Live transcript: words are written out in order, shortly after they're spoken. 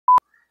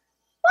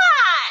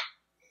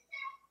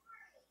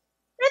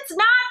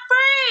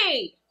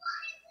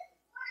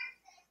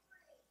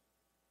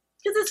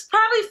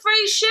probably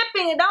free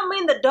shipping. It don't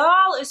mean the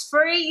doll is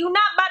free. You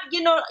not about to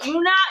get no.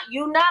 You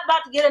not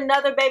about to get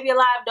another Baby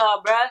Alive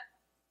doll, bruh.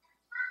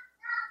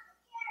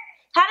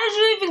 How did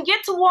you even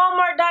get to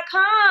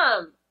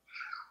Walmart.com?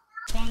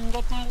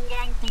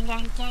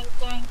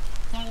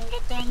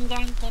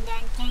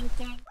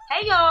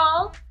 Hey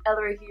y'all,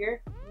 Ellarie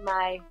here.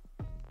 My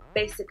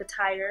basic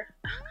attire.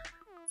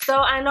 So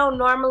I know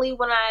normally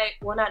when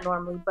well not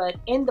normally, but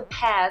in the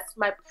past,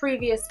 my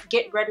previous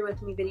Get Ready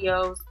With Me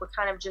videos were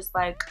kind of just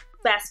like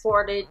fast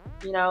forwarded,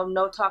 you know,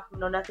 no talking,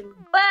 no nothing.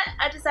 But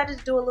I decided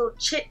to do a little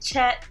chit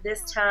chat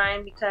this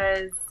time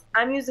because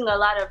I'm using a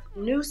lot of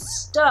new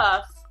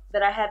stuff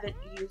that I haven't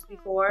used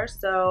before.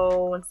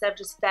 So instead of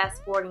just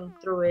fast forwarding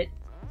through it,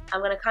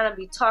 I'm gonna kind of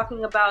be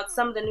talking about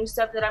some of the new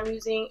stuff that I'm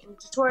using in the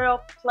tutorial,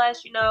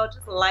 plus, you know,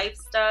 just life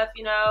stuff,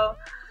 you know.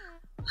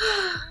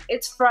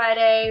 It's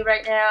Friday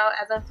right now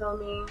as I'm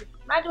filming.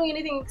 I'm not doing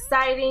anything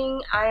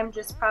exciting. I am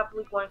just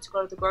probably going to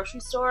go to the grocery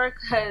store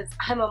because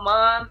I'm a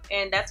mom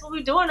and that's what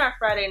we do on our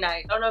Friday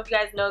night. I don't know if you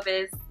guys know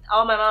this.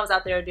 All my moms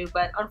out there do,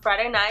 but on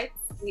Friday nights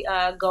we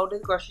go to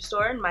the grocery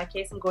store. In my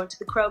case, I'm going to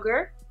the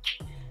Kroger.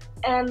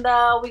 And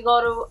we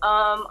go to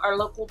our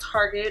local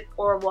Target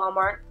or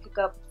Walmart, pick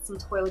up some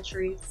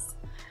toiletries.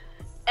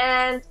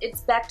 And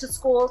it's back to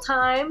school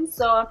time,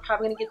 so I'm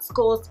probably gonna get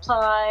school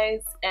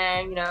supplies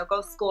and, you know, go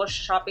school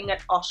shopping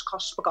at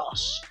Oshkosh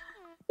Bagosh.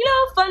 You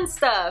know, fun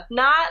stuff,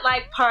 not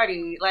like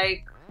party.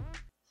 Like,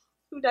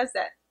 who does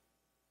that?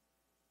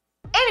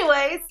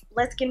 Anyways,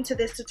 let's get into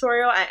this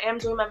tutorial. I am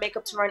doing my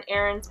makeup to run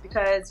errands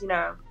because, you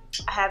know,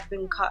 I have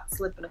been caught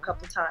slipping a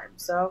couple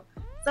times. So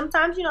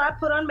sometimes, you know, I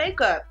put on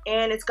makeup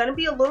and it's gonna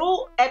be a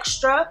little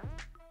extra,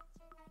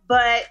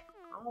 but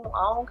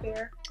I don't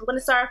care. I'm gonna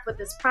start off with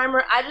this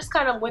primer. I just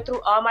kind of went through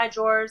all my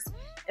drawers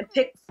and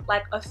picked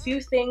like a few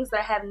things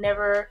that I have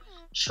never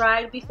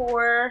tried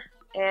before,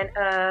 and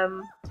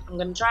I'm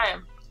gonna try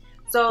them.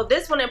 So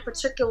this one in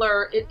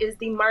particular, it is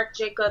the Marc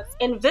Jacobs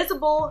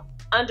Invisible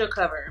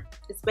Undercover.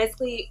 It's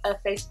basically a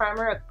face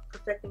primer, a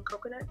Perfecting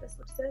Coconut, that's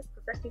what it says,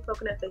 Perfecting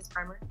Coconut face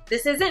primer.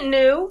 This isn't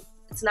new.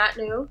 It's not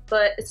new,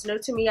 but it's new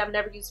to me. I've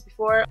never used it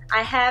before.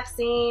 I have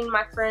seen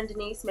my friend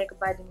Denise, Makeup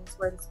by Denise,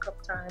 wear this a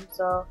couple times,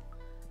 so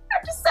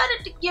I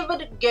decided to give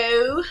it a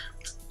go.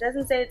 It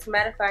doesn't say it's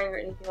mattifying or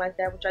anything like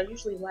that, which I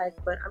usually like,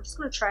 but I'm just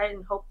gonna try it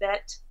and hope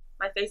that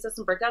my face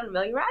doesn't break out in a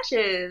million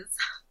rashes.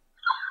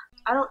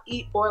 I don't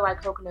eat or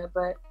like coconut,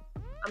 but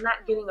I'm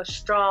not getting a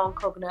strong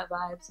coconut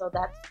vibe, so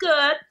that's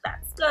good.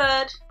 That's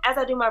good. As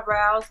I do my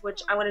brows,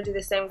 which I'm gonna do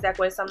the same exact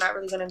way, so I'm not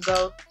really gonna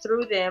go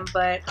through them,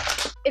 but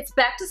it's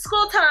back to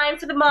school time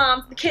for the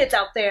moms, the kids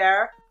out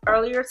there.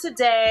 Earlier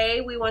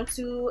today, we went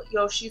to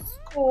Yoshi's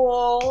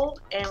school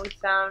and we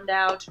found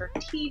out her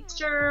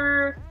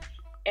teacher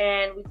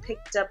and we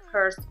picked up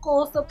her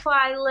school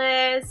supply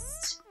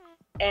list,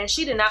 and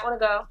she did not want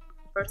to go.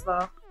 First of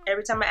all,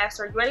 every time I asked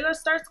her, you ready to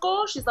start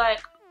school? She's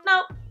like,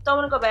 nope, don't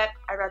want to go back.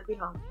 I'd rather be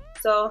home.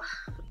 So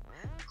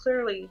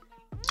clearly,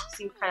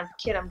 see what kind of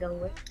kid I'm dealing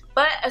with.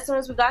 But as soon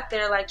as we got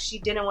there, like, she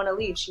didn't want to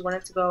leave. She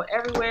wanted to go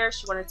everywhere.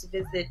 She wanted to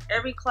visit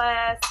every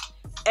class.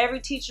 Every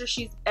teacher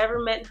she's ever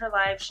met in her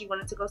life, she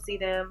wanted to go see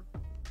them.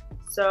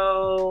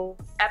 So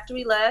after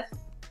we left,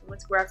 we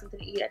went to grab something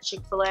to eat at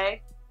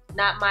Chick-fil-A.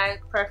 Not my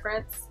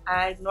preference.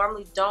 I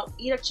normally don't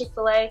eat at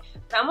Chick-fil-A,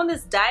 but I'm on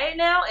this diet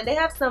now, and they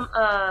have some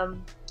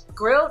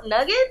grilled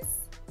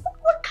nuggets.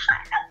 What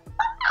kind of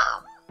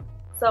fun?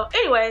 So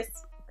anyways,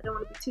 I don't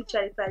want to be too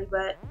chatty patty,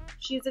 but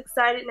she's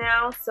excited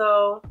now,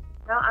 so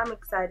now I'm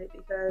excited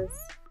because,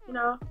 you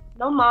know,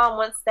 no mom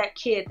wants that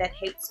kid that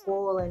hates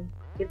school and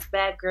gets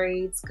bad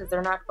grades because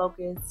they're not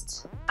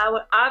focused. I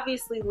would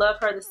obviously love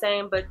her the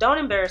same, but don't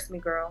embarrass me,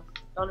 girl.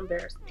 Don't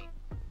embarrass me.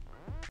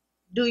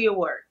 Do your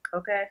work,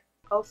 okay?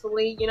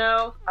 Hopefully, you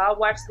know, I'll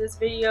watch this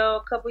video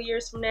a couple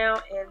years from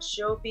now and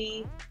she'll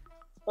be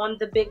on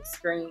the big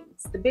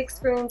screens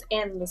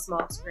and the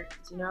small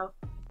screens, you know?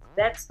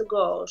 That's the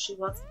goal. She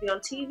wants to be on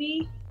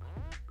TV,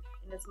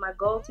 and it's my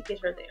goal to get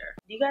her there.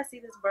 Do you guys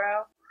see this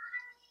brow?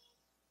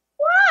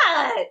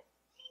 What?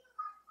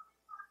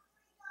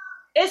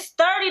 It's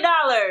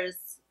 $30.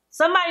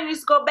 Somebody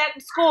needs to go back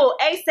to school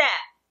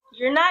ASAP.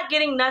 You're not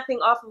getting nothing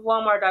off of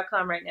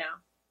Walmart.com right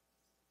now.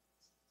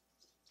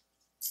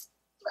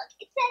 Look,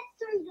 it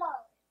says $3.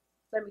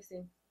 Let me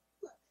see.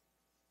 Look.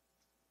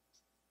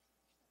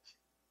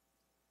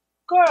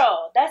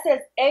 Girl, that says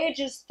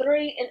ages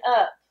 3 and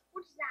up.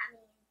 What does that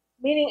mean?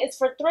 Meaning it's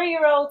for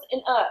 3-year-olds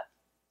and up.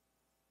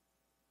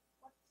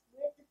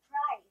 Where's the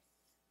price?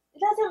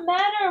 It doesn't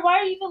matter. Why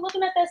are you even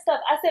looking at that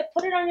stuff? I said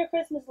put it on your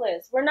Christmas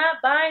list. We're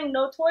not buying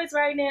no toys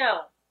right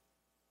now.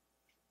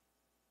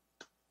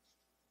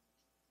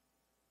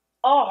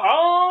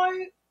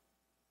 Alright.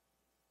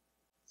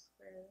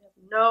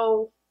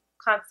 No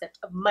concept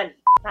of money.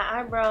 My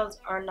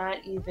eyebrows are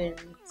not even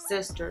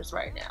sisters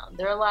right now.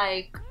 They're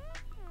like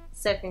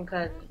second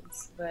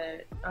cousins,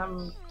 but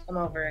I'm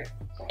over it.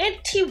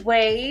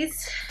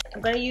 Anyways,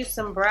 I'm gonna use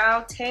some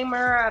brow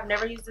tamer. I've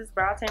never used this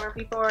brow tamer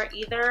before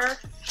either.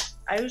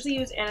 I usually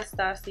use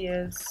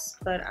Anastasia's,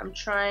 but I'm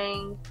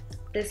trying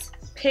this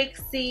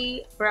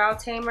Pixie Brow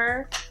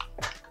Tamer.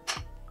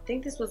 I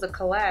think this was a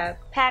collab.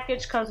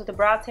 Package comes with a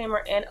brow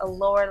tamer and a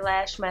lower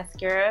lash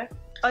mascara.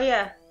 Oh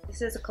yeah,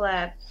 this is a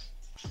collab.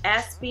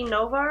 Aspie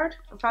Novard.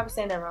 I'm probably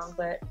saying that wrong,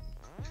 but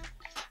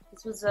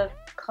this was a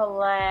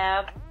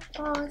collab.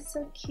 Oh, it's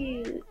so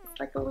cute. It's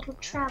like a little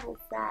travel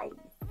size.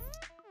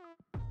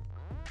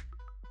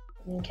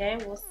 Okay,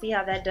 we'll see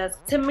how that does.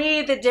 To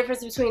me, the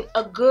difference between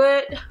a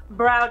good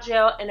brow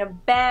gel and a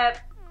bad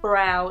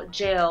brow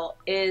gel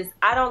is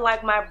I don't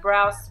like my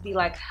brows to be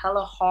like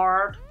hella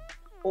hard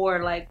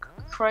or like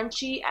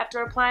crunchy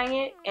after applying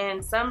it,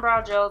 and some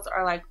brow gels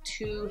are like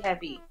too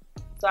heavy,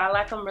 so I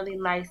like them really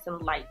nice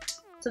and light.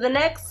 So the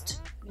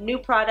next new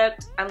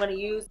product I'm going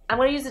to use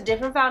a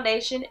different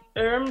foundation.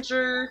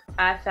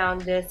 I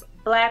found this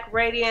Black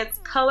Radiance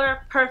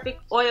Color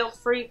Perfect Oil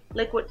Free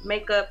Liquid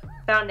Makeup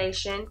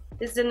Foundation.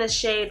 This is in the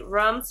shade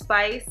Rum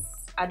Spice.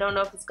 I don't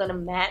know if it's going to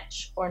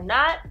match or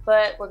not,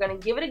 but we're going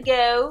to give it a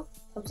go.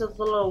 Comes with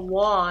a little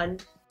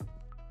wand.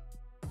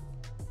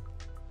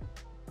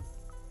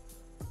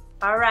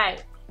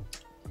 Alright,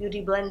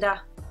 Beauty Blender.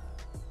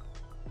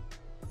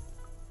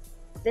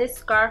 This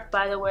scarf,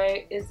 by the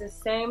way, is the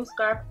same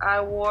scarf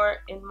I wore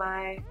in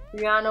my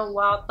Rihanna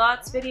Wild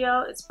Thoughts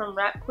video. It's from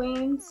Rap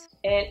Queens,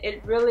 and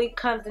it really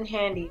comes in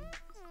handy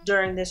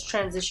during this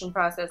transition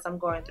process I'm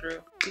going through.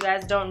 If you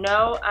guys don't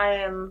know,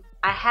 I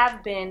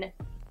have been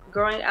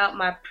growing out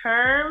my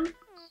perm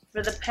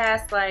for the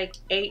past like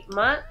 8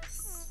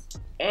 months,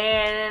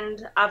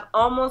 and I've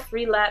almost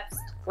relapsed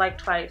like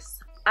twice.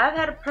 I've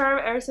had a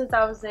perm ever since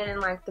I was in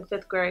like the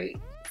 5th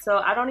grade, so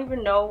I don't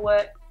even know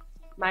what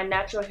my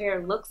natural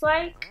hair looks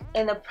like,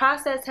 and the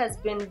process has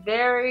been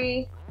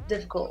very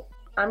difficult.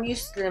 I'm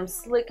used to them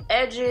slick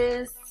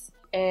edges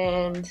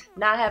and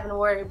not having to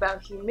worry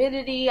about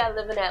humidity. I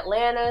live in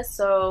Atlanta,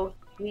 so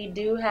we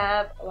do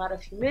have a lot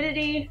of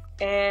humidity,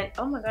 and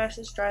oh my gosh,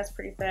 this dries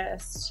pretty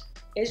fast.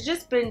 It's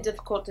just been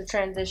difficult to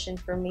transition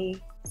for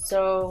me,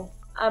 so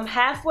I'm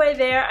halfway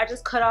there. I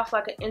just cut off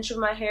like 1 inch of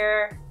my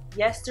hair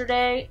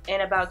yesterday,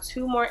 and about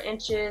 2 more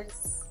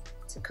inches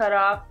to cut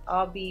off.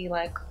 I'll be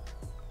like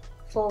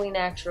fully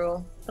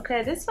natural.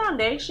 Okay, this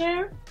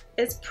foundation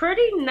is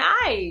pretty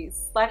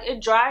nice. Like,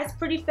 it dries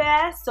pretty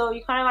fast, so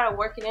you kind of gotta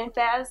work it in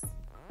fast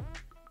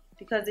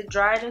because it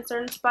dried in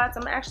certain spots.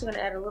 I'm actually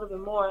gonna add a little bit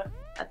more.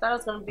 I thought it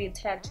was gonna be a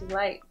tad too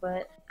light,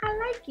 but I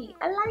like it.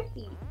 I like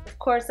it. Of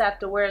course, I have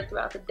to wear it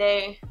throughout the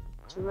day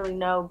to really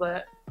know,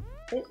 but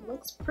it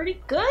looks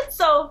pretty good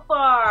so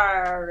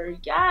far.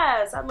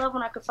 Yes, I love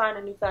when I can find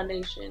a new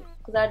foundation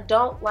because I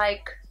don't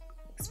like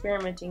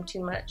experimenting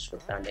too much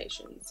with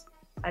foundations.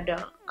 I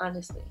don't,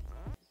 honestly,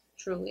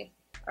 truly.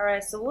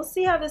 Alright, so we'll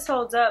see how this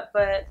holds up,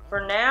 but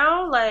for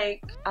now,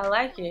 like, I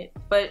like it,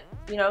 but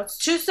you know, it's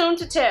too soon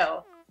to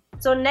tell.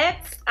 So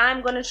next,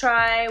 I'm gonna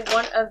try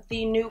one of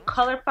the new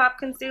ColourPop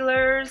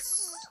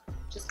concealers.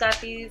 Just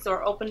got these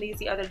or opened these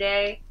the other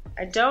day.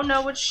 I don't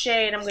know which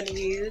shade I'm gonna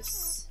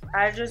use.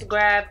 I just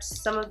grabbed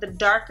some of the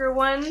darker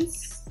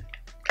ones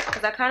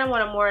because I kind of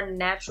want a more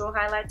natural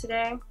highlight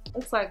today.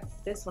 Looks like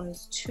this one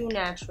is too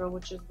natural,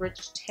 which is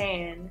Rich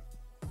Tan.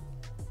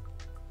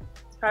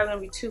 It's probably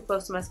gonna be too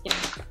close to my skin.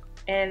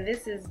 And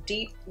this is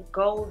Deep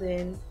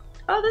Golden.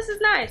 Oh, this is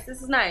nice.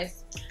 This is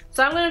nice.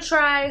 So I'm gonna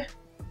try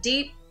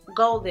Deep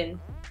Golden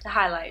to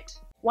highlight.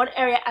 One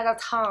area at a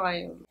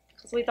time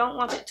because we don't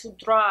want it to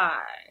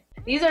dry.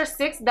 These are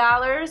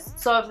 $6,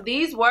 so if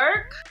these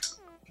work,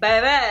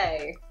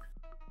 baby.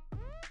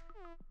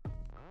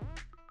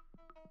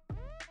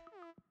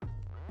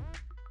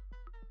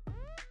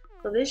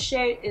 So this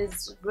shade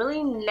is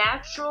really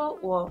natural,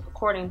 well,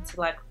 according to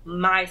like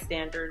my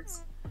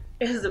standards,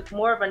 is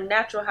more of a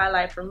natural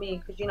highlight for me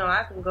because, you know,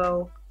 I can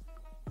go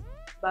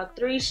about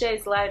 3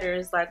 shades lighter.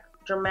 Is like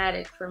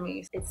dramatic for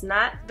me. It's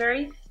not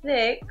very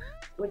thick,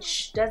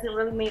 which doesn't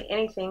really mean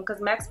anything because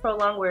Max Pro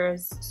Longwear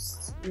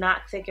is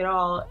not thick at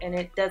all and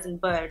it doesn't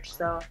budge.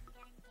 So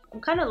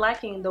I'm kind of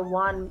liking the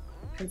wand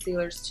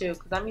concealers too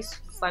because I'm used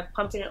to just like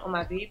pumping it on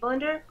my beauty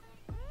blender,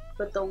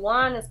 but the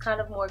wand is kind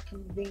of more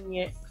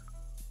convenient.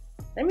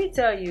 Let me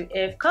tell you,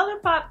 if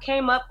ColourPop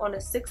came up on a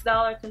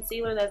 $6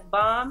 concealer that's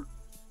bomb,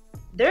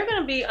 they're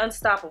gonna be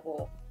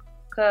unstoppable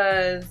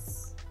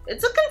because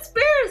it's a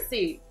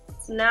conspiracy.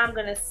 So now I'm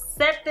gonna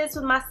set this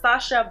with my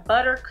Sasha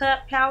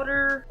Buttercup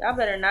powder. Y'all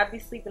better not be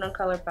sleeping on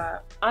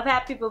ColourPop. I've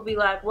had people be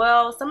like,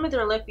 well, some of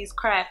their lippies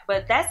crack,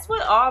 but that's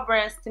what all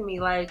brands to me.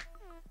 Like,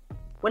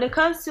 when it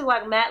comes to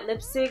like matte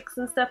lipsticks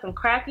and stuff and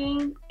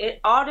cracking, it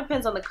all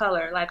depends on the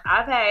color. Like,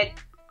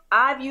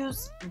 I've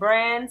used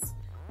brands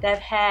that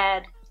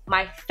had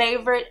my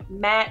favorite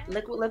matte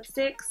liquid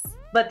lipsticks,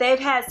 but they've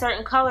had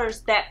certain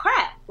colors that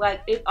crack.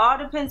 Like, it all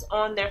depends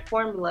on their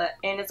formula,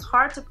 and it's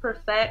hard to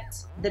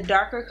perfect the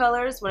darker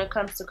colors when it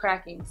comes to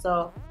cracking.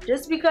 So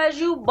just because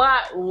you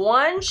bought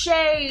one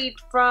shade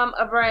from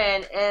a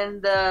brand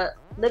and the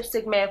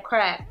lipstick may have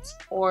cracked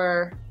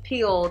or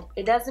peeled,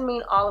 it doesn't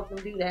mean all of them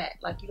do that.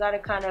 Like, you gotta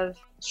kind of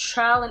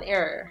trial and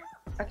error.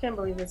 I can't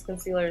believe this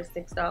concealer is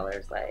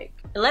 $6. Like,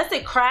 unless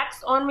it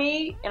cracks on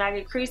me and I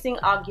get creasing,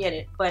 I'll get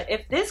it. But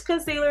if this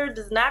concealer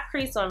does not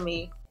crease on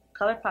me,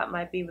 ColourPop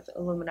might be with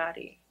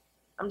Illuminati.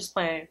 I'm just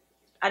playing.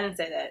 I didn't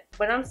say that.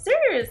 But I'm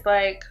serious,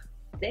 like,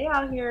 they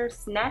out here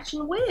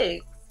snatching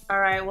wigs.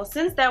 Alright, well,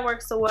 since that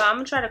works so well, I'm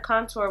gonna try to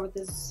contour with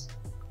this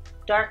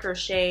darker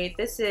shade.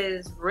 This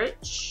is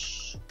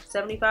Rich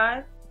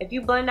 75. If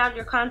you blend out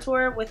your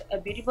contour with a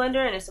beauty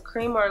blender and it's a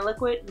cream or a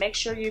liquid, make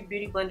sure your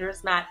beauty blender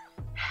is not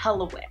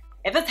hella wet.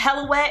 If it's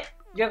hella wet,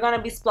 you're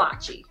gonna be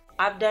splotchy.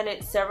 I've done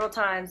it several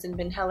times and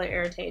been hella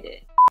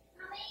irritated.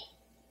 Mommy,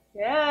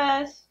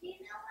 Yes. do you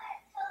know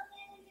what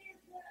token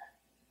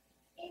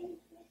is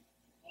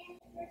in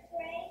first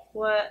grade?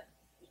 What?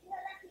 Because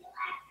I feel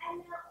like I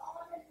know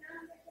all the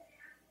numbers in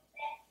the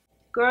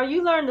alphabet. Girl,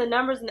 you learned the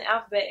numbers in the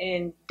alphabet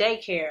in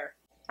daycare.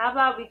 How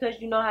about because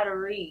you know how to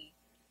read?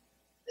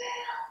 Girl,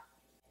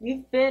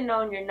 You've been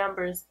knowing your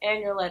numbers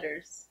and your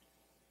letters.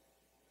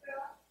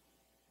 girl.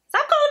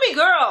 Stop calling me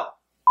girl!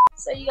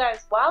 So you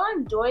guys, while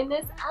I'm doing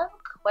this, I have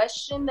a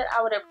question that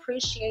I would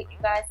appreciate you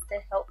guys to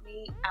help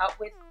me out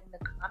with in the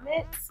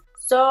comments.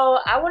 So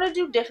I want to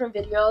do different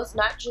videos,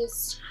 not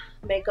just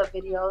makeup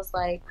videos.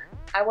 Like,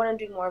 I want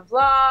to do more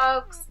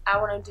vlogs. I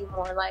want to do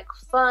more like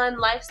fun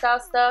lifestyle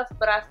stuff.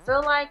 But I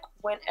feel like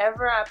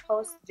whenever I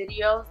post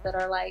videos that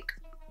are like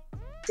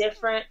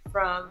different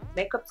from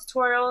makeup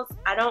tutorials,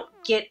 I don't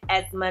get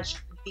as much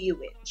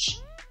viewage.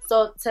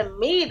 So to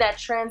me, that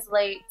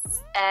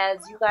translates as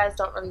you guys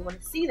don't really want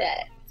to see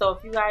that. So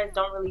if you guys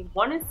don't really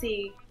want to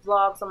see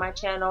vlogs on my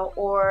channel,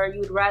 or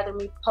you'd rather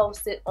me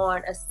post it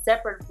on a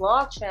separate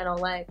vlog channel,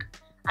 like,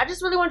 I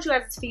just really want you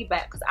guys'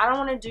 feedback, because I don't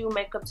want to do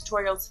makeup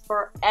tutorials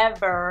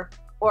forever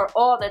or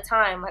all the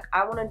time. Like,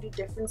 I want to do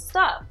different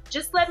stuff.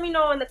 Just let me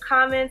know in the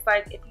comments,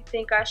 like, if you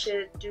think I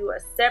should do a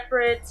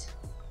separate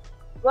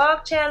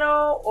vlog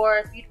channel, or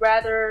if you'd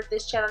rather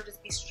this channel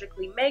just be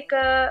strictly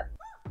makeup,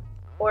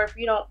 or if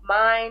you don't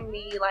mind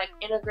me like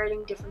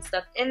integrating different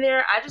stuff in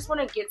there. I just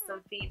want to get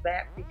some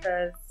feedback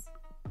because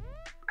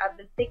I've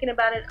been thinking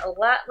about it a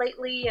lot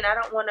lately, and I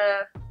don't want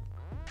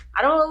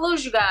to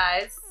lose you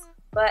guys,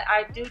 but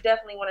I do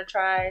definitely want to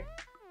try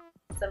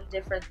some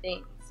different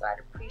things. So I'd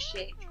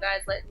appreciate you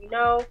guys letting me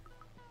know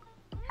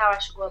how I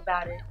should go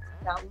about it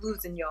without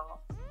losing y'all.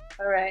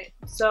 Alright,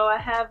 so I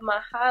have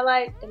my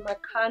highlight and my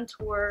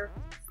contour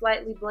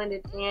slightly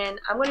blended in.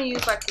 I'm going to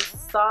use like this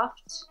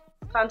soft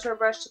contour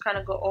brush to kind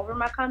of go over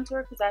my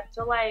contour, because I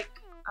feel like,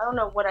 I don't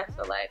know what I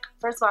feel like.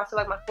 First of all, I feel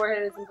like my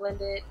forehead isn't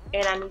blended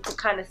and I need to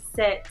kind of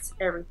set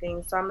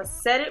everything. So I'm going to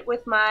set it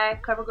with my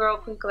CoverGirl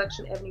Queen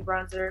Collection Ebony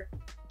Bronzer.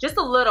 Just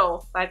a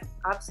little, like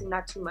obviously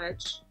not too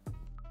much.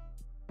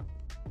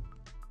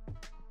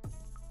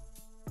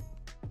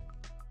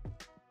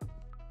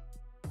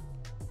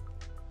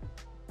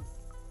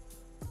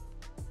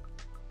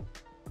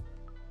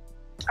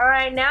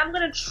 Alright, now I'm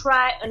going to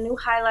try a new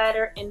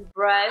highlighter in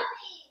Brush.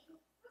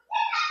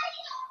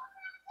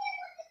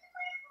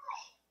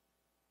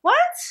 What?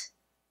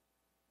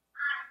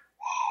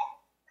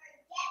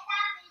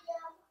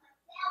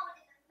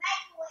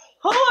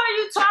 Who are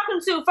you talking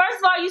to? First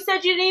of all, you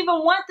said you didn't even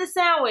want the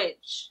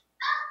sandwich.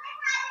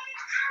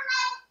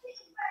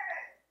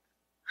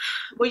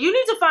 Well, you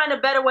need to find a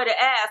better way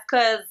to ask,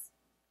 because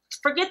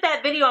forget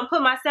that video and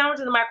put my sandwich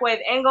in the microwave.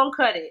 Ain't gonna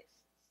cut it.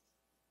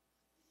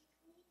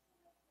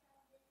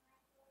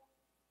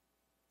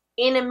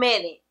 In a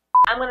minute.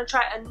 I'm gonna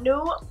try a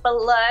new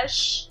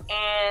blush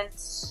and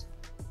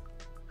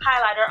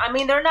highlighter. I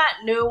mean, they're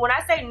not new. When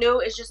I say new,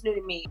 it's just new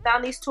to me.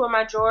 Found these two in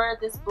my drawer.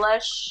 This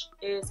blush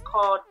is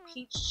called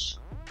Peach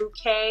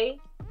Bouquet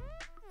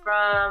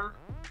from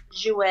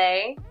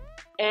GRWM,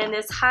 and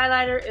this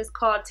highlighter is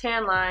called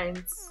Tan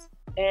Lines.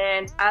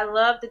 And I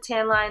love the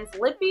Tan Lines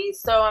lippy,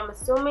 so I'm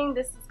assuming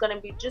this is gonna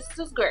be just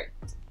as great.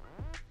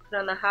 Put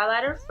on the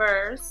highlighter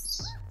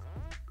first.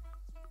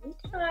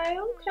 Okay,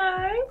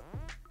 okay.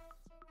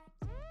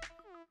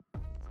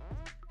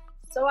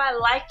 So I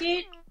like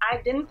it. I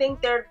didn't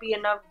think there'd be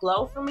enough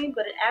glow for me,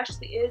 but it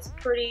actually is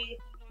pretty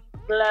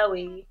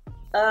glowy.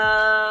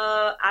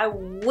 I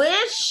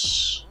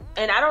wish,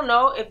 and I don't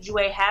know if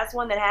GRWM has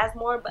one that has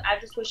more, but I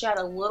just wish I had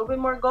a little bit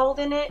more gold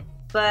in it.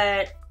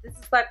 But this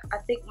is like, I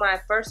think my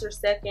first or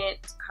second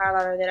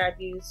highlighter that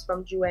I've used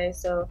from GRWM,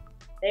 so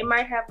they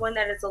might have one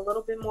that is a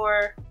little bit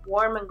more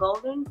warm and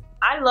golden.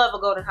 I love a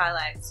golden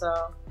highlight,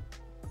 so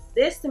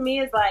this to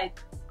me is like,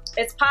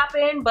 it's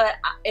popping, but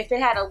if it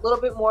had a little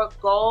bit more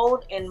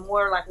gold and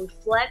more like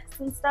reflects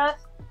and stuff,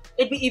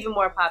 it'd be even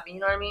more popping, you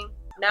know what I mean?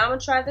 Now I'm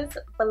gonna try this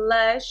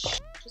blush,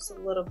 just a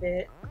little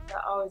bit.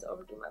 I always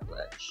overdo my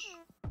blush.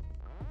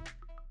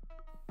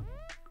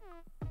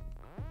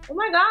 Oh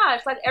my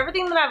gosh, like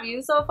everything that I've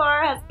used so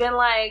far has been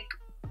like,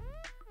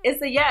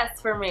 it's a yes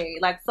for me.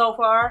 Like so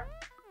far,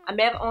 I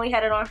may have only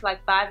had it on for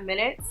like 5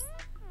 minutes,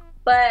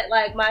 but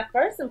like my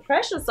first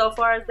impression so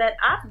far is that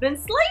I've been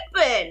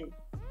sleeping.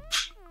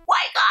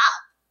 Wake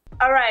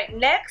up! Alright,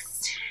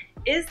 next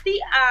is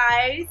the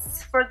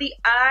eyes. For the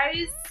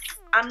eyes,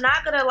 I'm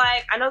not gonna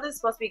like, I know this is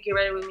supposed to be get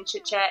ready with me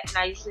chit chat, and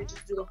I usually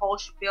just do the whole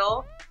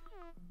spiel,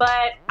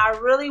 but I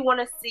really want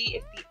to see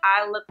if the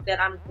eye look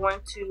that I'm going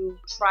to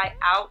try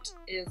out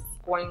is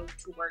going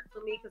to work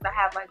for me, because I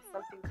have like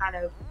something kind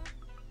of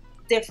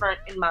different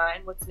in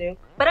mind, what's new.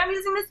 But I'm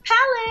using this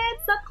palette,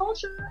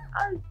 Subculture.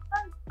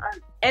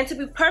 And to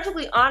be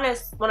perfectly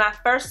honest, when I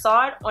first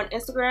saw it on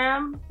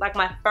Instagram, like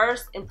my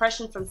first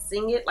impression from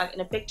seeing it like in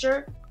a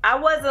picture, I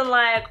wasn't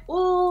like,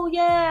 oh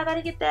yeah, I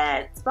gotta get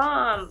that, it's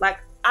bomb. Like,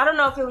 I don't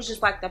know if it was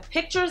just like the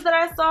pictures that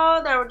I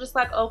saw that were just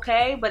like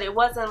okay, but it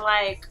wasn't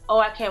like, oh,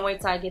 I can't wait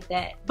till I get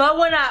that. But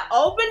when I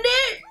opened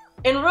it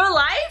in real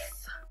life,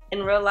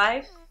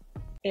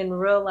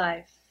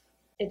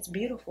 it's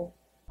beautiful.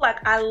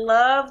 Like, I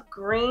love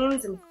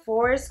greens and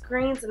forest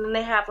greens, and then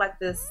they have like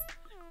this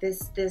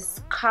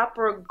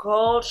copper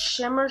gold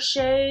shimmer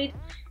shade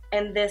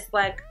and this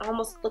like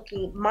almost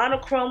looking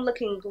monochrome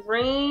looking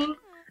green.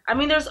 I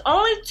mean, there's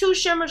only 2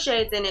 shimmer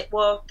shades in it.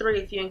 Well,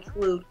 3 if you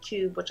include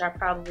Cube, which I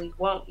probably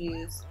won't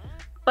use.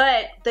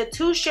 But the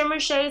 2 shimmer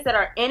shades that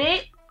are in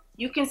it,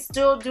 you can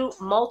still do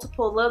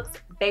multiple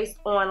looks based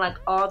on like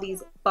all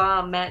these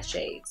bomb matte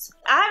shades.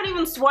 I haven't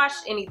even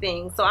swatched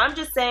anything, so I'm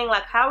just saying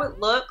like how it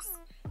looks.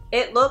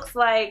 It looks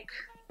like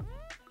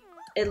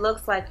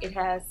it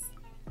has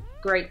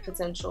great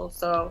potential.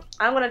 So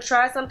I'm gonna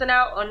try something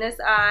out on this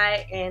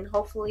eye, and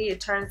hopefully it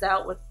turns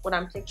out with what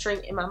I'm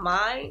picturing in my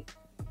mind,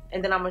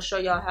 and then I'm gonna show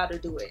y'all how to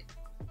do it.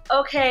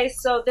 Okay,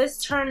 so this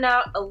turned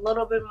out a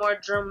little bit more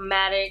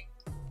dramatic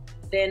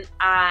than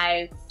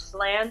I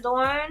planned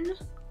on,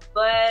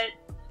 but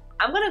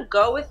I'm gonna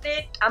go with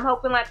it. I'm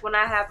hoping like when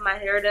I have my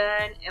hair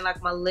done and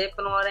like my lip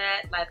and all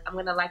that, like I'm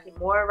gonna like it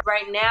more.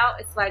 Right now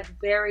it's like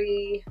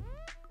very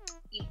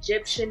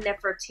Egyptian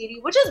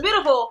Nefertiti, which is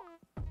beautiful,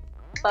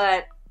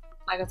 but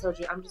like I told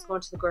you, I'm just going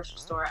to the grocery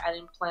store. I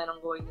didn't plan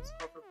on going this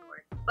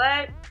overboard,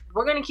 but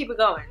we're gonna keep it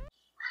going.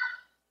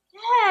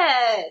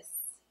 Yes,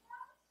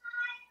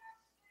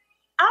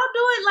 I'll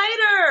do it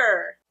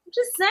later. I'm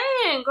just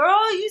saying,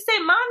 girl, you say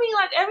mommy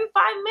like every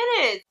 5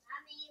 minutes.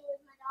 Mommy,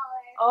 with my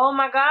dollar. Oh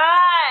my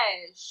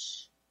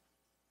gosh,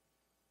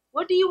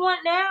 what do you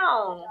want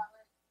now?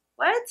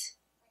 What?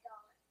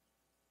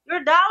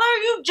 Your dollar?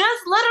 You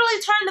just literally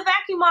turned the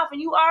vacuum off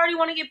and you already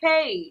want to get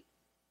paid.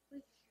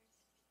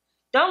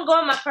 Don't go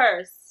in my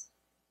purse.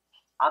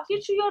 I'll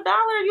get you your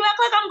dollar. You act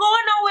like I'm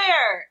going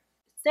nowhere.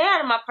 Stay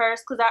out of my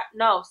purse,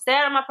 stay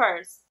out of my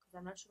purse. Cause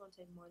I know she's gonna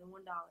take more than $1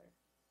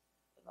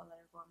 if I let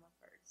her go in my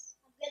purse.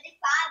 I'm getting $5.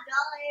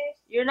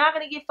 You're not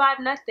gonna get 5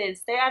 nothing.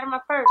 Stay out of my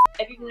purse.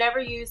 If you've never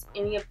used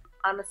any of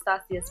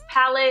Anastasia's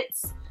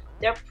palettes,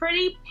 they're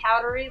pretty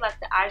powdery, like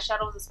the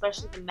eyeshadows,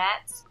 especially the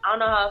mattes. I don't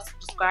know how else to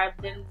describe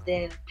them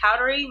than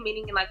powdery,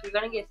 meaning like you're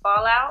gonna get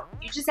fallout.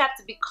 You just have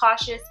to be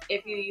cautious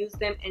if you use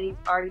them and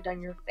you've already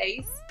done your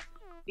face,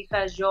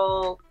 because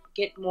you'll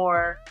get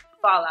more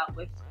fallout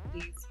with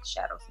these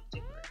shadows in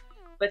particular.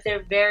 But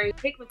they're very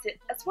pigmented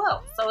as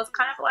well, so it's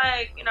kind of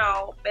like, you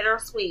know,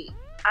 bittersweet.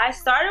 I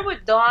started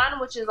with Dawn,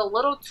 which is a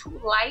little too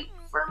light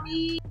for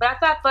me, but I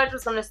thought Fudge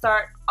was gonna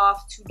start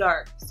off too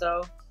dark,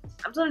 so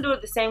I'm gonna do it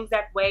the same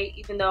exact way,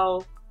 even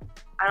though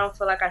I don't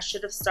feel like I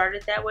should have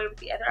started that way with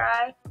the other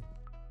eye.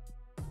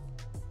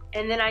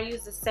 And then I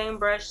use the same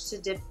brush to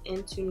dip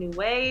into New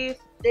Wave.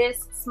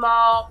 This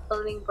small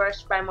blending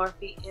brush by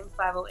Morphe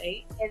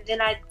M508. And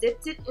then I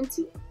dipped it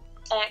into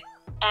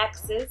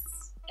Axis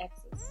right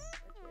here.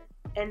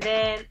 And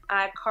then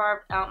I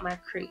carved out my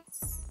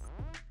crease.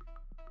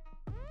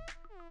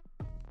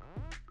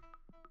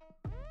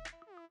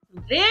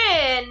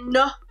 Then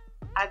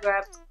I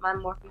grabbed my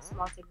Morphe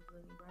small tip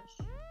blending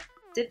brush,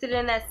 dipped it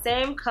in that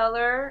same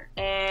color,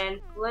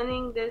 and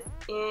blending this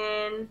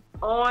in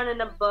on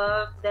and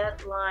above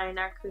that line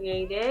I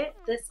created.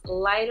 This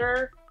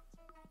lighter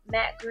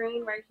matte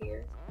green right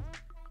here.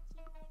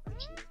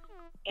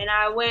 And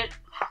I went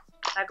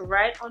like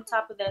right on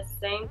top of that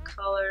same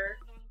color.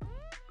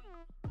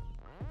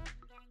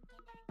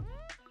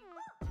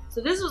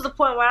 So this was the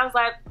point where I was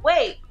like,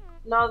 wait,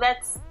 no,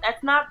 that's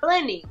not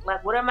blending.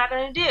 Like, what am I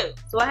gonna do?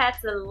 So I had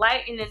to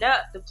lighten it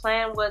up. The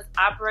plan was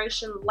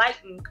Operation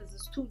Lighten, because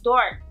it's too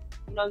dark.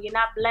 You know, you're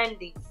not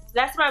blending. So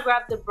that's when I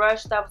grabbed the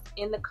brush that was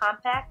in the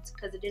compact,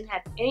 because it didn't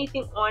have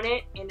anything on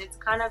it, and it's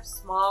kind of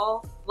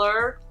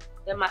smaller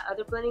than my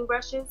other blending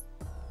brushes.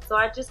 So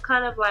I just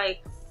kind of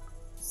like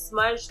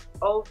smudged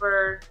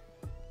over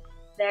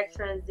that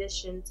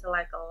transition to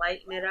like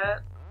lighten it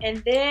up.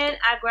 And then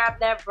I grabbed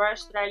that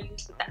brush that I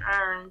used with the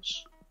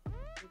orange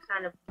and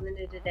kind of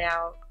blended it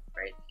out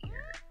right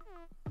here.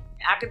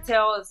 I can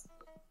tell it's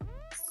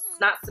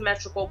not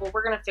symmetrical, but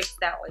we're gonna fix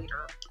that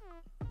later.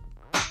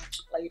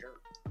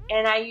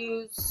 And I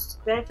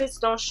used Benefits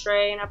Don't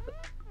Stray, and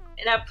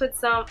I put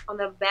some on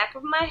the back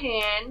of my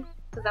hand,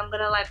 because I'm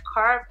gonna like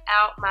carve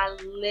out my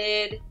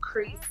lid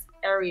crease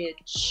area.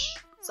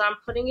 So I'm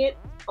putting it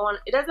on.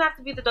 It doesn't have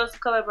to be the Dose of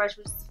Color brush,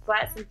 but it's a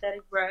flat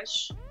synthetic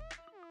brush.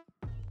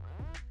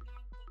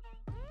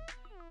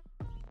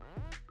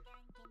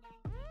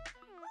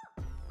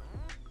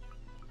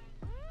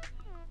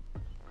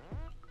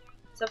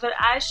 So for the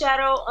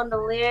eyeshadow on the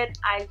lid,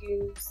 I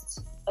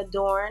used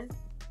Adorn.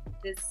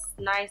 this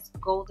nice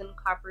golden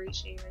coppery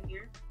shade right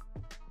here.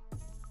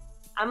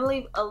 I'm gonna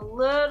leave a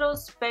little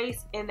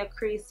space in the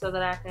crease so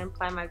that I can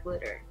apply my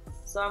glitter.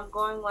 So I'm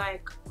going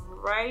like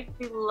right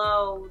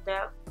below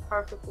that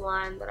perfect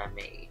line that I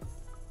made.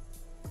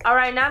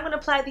 Alright, now I'm going to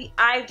apply the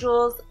eye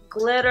jewels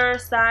glitter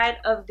side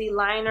of the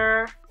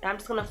liner. I'm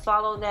just going to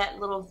follow that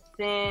little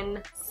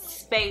thin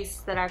space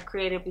that I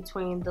created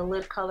between the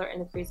lid color and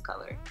the crease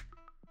color.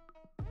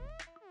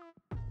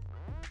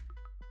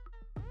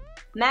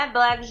 Matte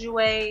Black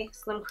Jouer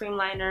Slim Cream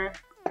Liner.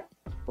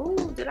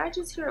 Ooh, did I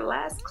just hear a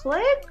last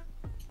click?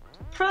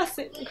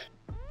 Pressing.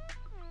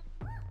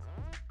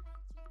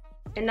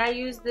 And I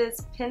use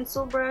this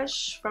pencil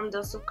brush from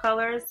Dose of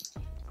Colors.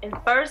 And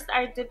first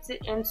I dipped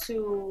it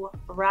into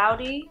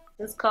Rowdy,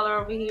 this color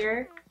over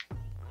here.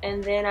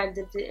 And then I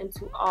dipped it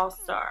into All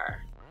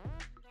Star.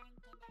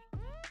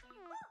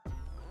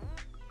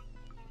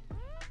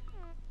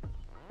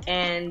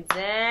 And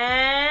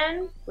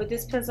then with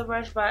this pencil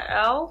brush by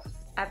e.l.f.,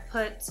 I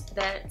put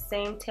that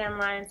same Tan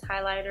Lines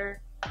highlighter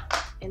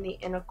in the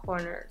inner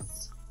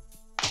corners.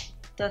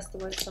 Dust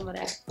away some of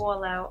that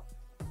fallout.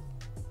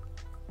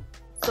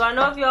 So I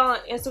know if y'all on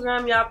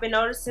Instagram, y'all been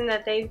noticing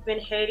that they've been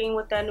hating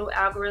with that new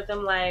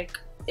algorithm. Like,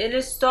 it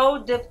is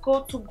so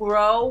difficult to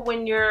grow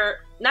when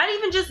you're not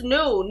even just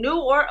new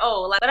or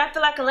old. Like, but I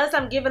feel like unless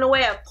I'm giving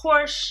away a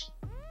Porsche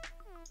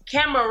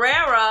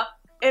Camarera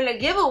in a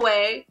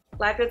giveaway,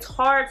 like, it's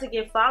hard to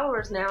get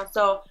followers now.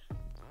 So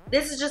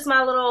this is just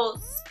my little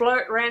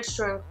splurt ranch.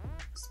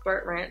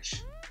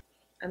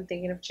 I'm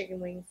thinking of chicken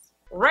wings.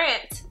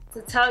 Rant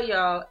to tell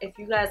y'all, if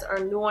you guys are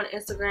new on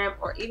Instagram,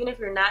 or even if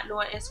you're not new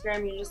on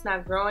Instagram, you're just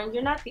not growing,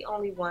 you're not the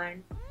only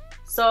one.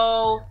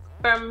 So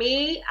for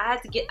me, I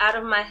had to get out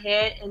of my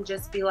head and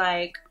just be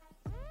like,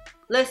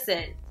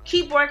 listen,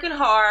 keep working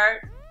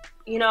hard.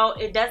 You know,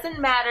 it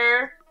doesn't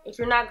matter if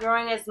you're not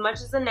growing as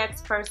much as the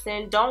next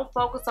person. Don't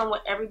focus on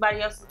what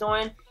everybody else is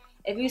doing.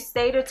 If you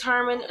stay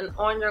determined and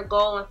on your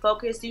goal and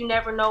focus, you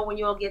never know when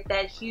you'll get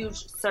that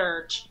huge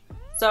surge.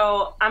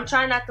 So I'm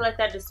trying not to let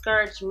that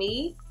discourage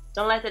me.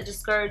 Don't let that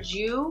discourage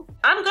you.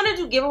 I'm gonna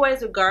do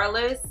giveaways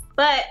regardless,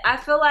 but I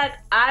feel like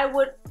I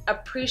would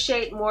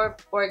appreciate more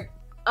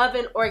of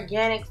an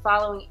organic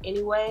following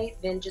anyway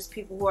than just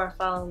people who are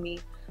following me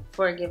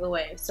for a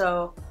giveaway.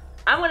 So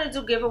I'm gonna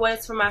do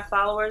giveaways for my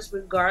followers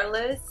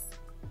regardless,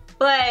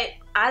 but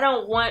I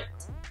don't want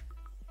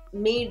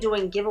me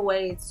doing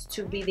giveaways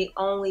to be the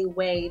only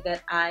way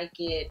that I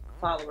get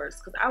followers,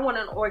 because I want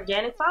an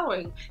organic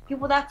following.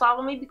 People that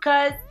follow me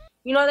because,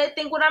 you know, they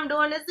think what I'm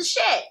doing is the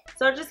shit.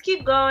 So just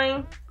keep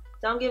going.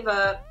 Don't give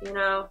up, you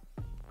know.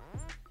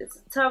 It's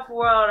a tough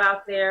world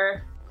out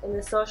there in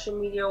the social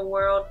media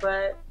world,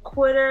 but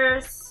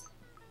quitters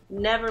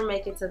never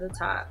make it to the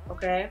top,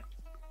 okay?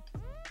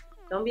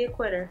 Don't be a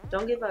quitter.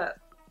 Don't give up.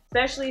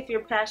 Especially if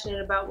you're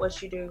passionate about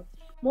what you do.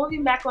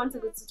 Moving back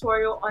onto the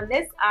tutorial, on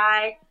this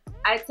eye,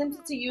 I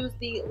attempted to use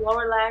the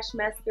lower lash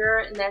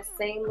mascara in that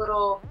same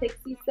little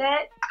pixie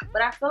set,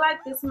 but I feel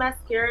like this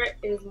mascara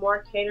is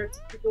more catered to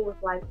people with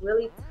like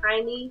really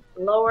tiny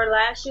lower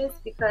lashes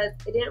because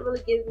it didn't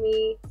really give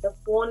me the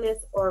fullness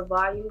or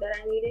volume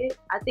that I needed.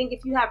 I think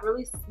if you have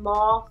really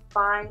small,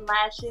 fine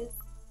lashes,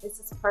 this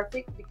is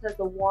perfect because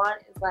the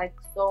wand is like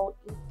so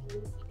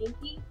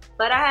inky.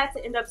 But I had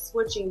to end up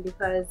switching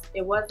because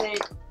it wasn't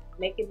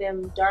making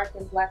them dark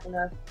and black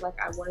enough like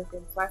I wanted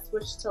them. So I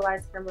switched to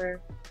light camera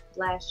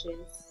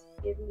lashes,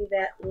 giving me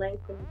that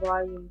length and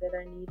volume that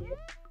I needed.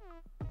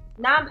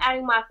 Now I'm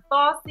adding my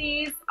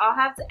falsies. I'll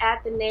have to add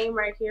the name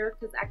right here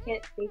because I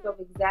can't think of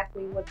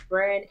exactly what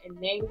brand and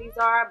name these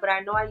are, but I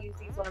know I used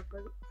these on a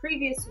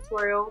previous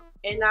tutorial,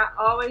 and I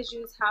always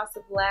use House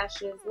of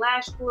Lashes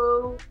lash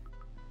glue.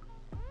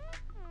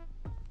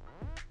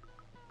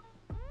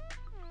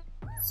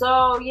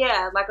 So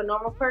yeah, like a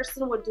normal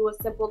person would do a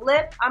simple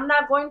lip, I'm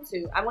not going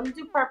to. I'm going to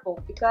do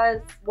purple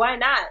because why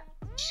not?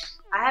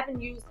 I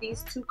haven't used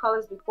these two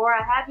colors before.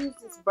 I have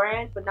used this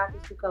brand, but not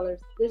these two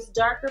colors. This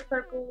darker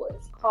purple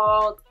is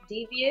called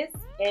Devious,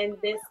 and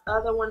this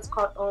other one's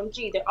called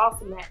OMG. They're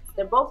also mattes.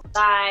 They're both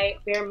by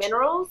Bare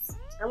Minerals.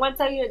 I'm going to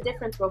tell you the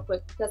difference real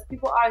quick because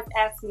people always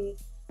ask me,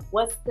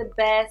 what's the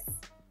best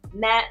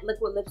matte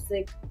liquid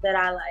lipstick that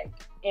I like?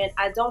 And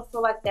I don't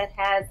feel like that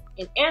has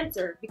an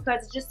answer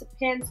because it just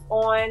depends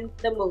on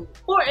the mood.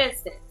 For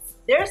instance,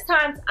 there's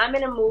times I'm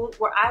in a mood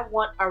where I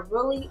want a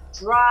really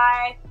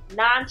dry,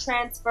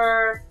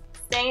 non-transfer,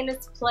 stay in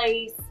its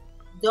place,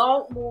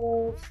 don't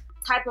move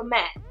type of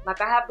matte.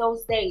 Like I have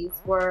those days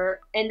where,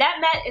 and that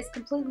matte is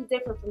completely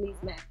different from these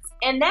mattes.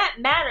 And that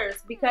matters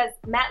because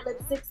matte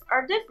lipsticks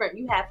are different.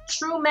 You have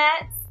true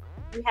mattes,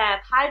 you have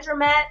hydro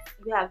mattes,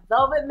 you have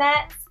velvet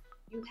mattes,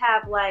 you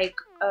have like,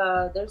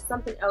 there's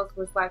something else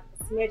where it's like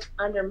a smidge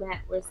under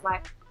matte where it's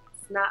like,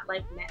 it's not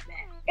like matte.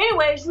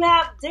 Anyways, you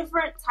have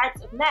different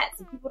types of mattes,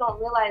 and people don't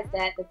realize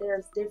that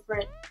there's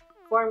different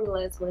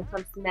formulas when it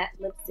comes to matte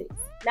lipsticks.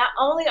 Not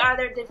only are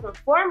there different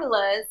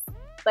formulas,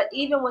 but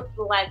even with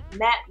the like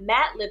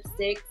matte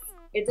lipsticks,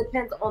 It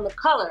depends on the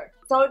color.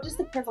 So it just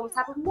depends on what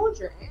type of mood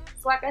you're in.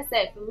 So like I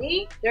said, for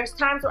me, there's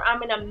times where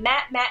I'm in a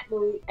matte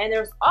mood, and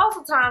there's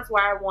also times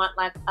where I want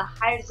like a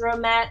hydro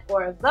matte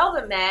or a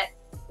velvet matte,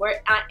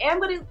 where I am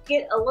going to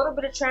get a little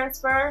bit of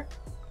transfer,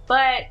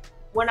 but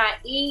when I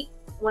eat,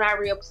 when I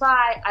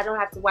reapply, I don't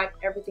have to wipe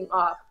everything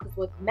off. Because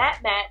with matte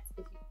mattes,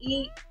 if you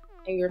eat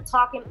and you're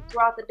talking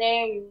throughout the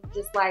day and you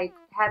just like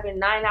having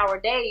 9-hour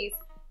days,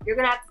 you're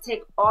going to have to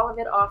take all of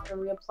it off and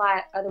reapply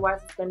it.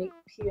 Otherwise, it's going to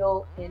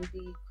peel and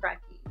be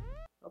cracky.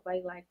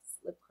 Nobody likes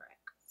lip crack.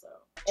 So,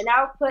 and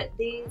I'll put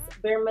these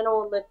Bare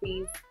Mineral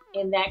Lippies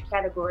in that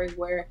category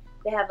where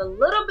they have a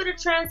little bit of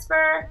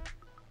transfer,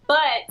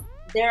 but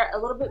they're a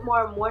little bit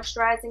more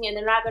moisturizing and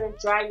they're not going to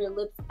dry your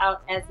lips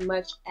out as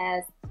much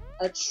as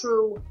a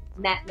true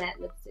matte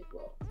lipstick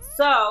will.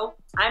 So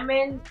I'm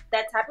in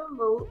that type of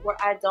mood where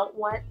I don't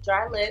want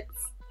dry lips.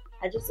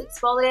 I just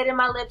exfoliated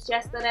my lips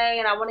yesterday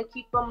and I want to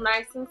keep them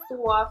nice and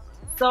soft.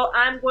 So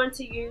I'm going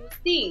to use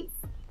these.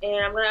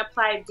 And I'm going to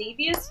apply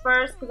Devious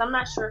first because I'm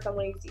not sure if I'm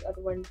going to use the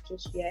other one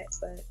just yet.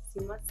 But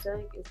see, my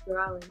stomach is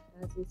growling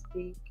as we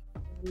speak.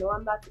 I know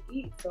I'm about to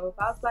eat. So if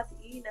I was about to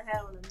eat and I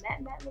had on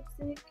a matte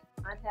lipstick,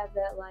 I'd have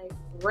that like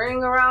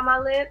ring around my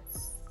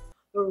lips.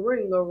 The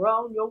ring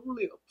around your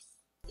lips.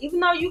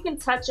 Even though you can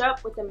touch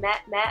up with the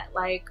matte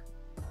like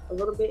a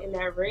little bit in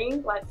that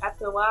ring, like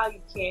after a while you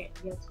can't.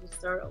 You have to just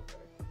start over.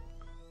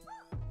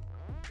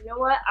 You know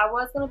what? I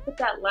was going to put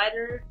that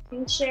lighter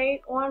pink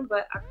shade on,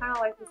 but I kind of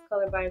like this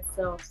color by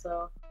itself,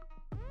 so.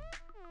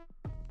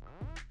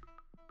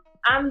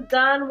 I'm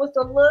done with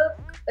the look,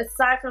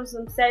 aside from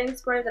some setting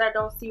spray that I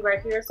don't see right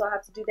here, so I'll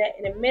have to do that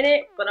in a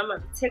minute. But I'm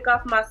going to take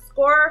off my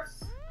scarf.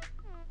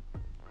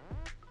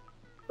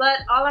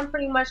 But all I'm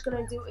pretty much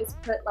going to do is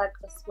put like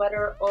a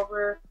sweater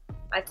over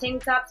my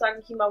tank top so I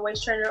can keep my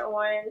waist trainer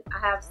on. I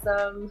have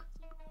some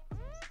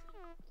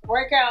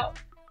workout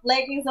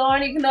leggings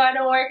on, even though I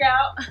don't work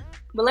out.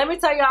 But let me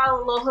tell y'all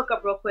a little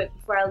hookup real quick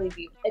before I leave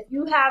you. If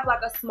you have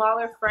like a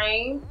smaller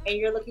frame and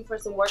you're looking for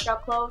some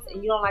workout clothes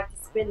and you don't like to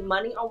spend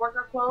money on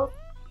workout clothes,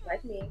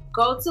 like me,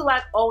 go to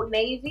like Old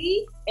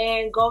Navy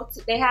and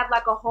they have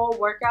like a whole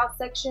workout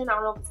section. I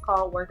don't know if it's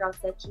called workout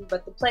section,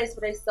 but the place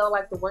where they sell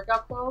like the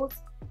workout clothes.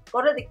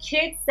 Go to the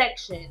kids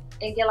section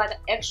and get like an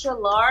extra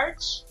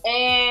large,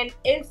 and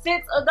it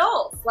fits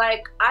adults.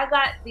 Like I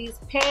got these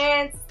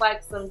pants,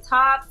 like some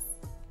tops,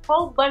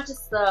 whole bunch of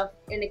stuff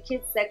in the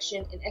kids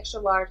section in extra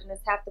large, and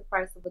it's half the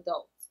price of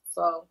adults.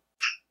 So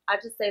I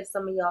just saved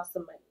some of y'all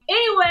some money.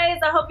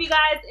 Anyways, I hope you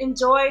guys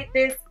enjoyed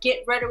this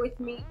Get Ready With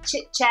Me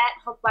chit chat.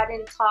 Hope I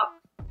didn't talk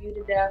you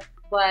to death,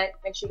 but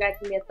make sure you guys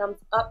give me a thumbs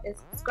up and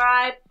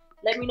subscribe.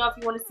 Let me know if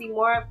you want to see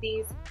more of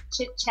these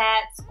chit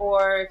chats,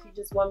 or if you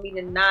just want me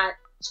to not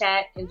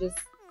chat and just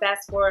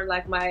fast forward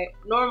like my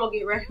normal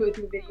Get Ready With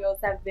Me videos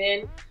have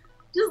been.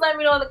 Just let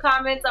me know in the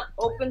comments. I'm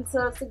open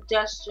to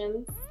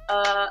suggestions.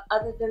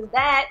 Other than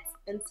that,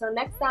 until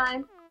next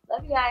time,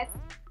 love you guys.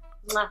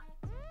 Mwah.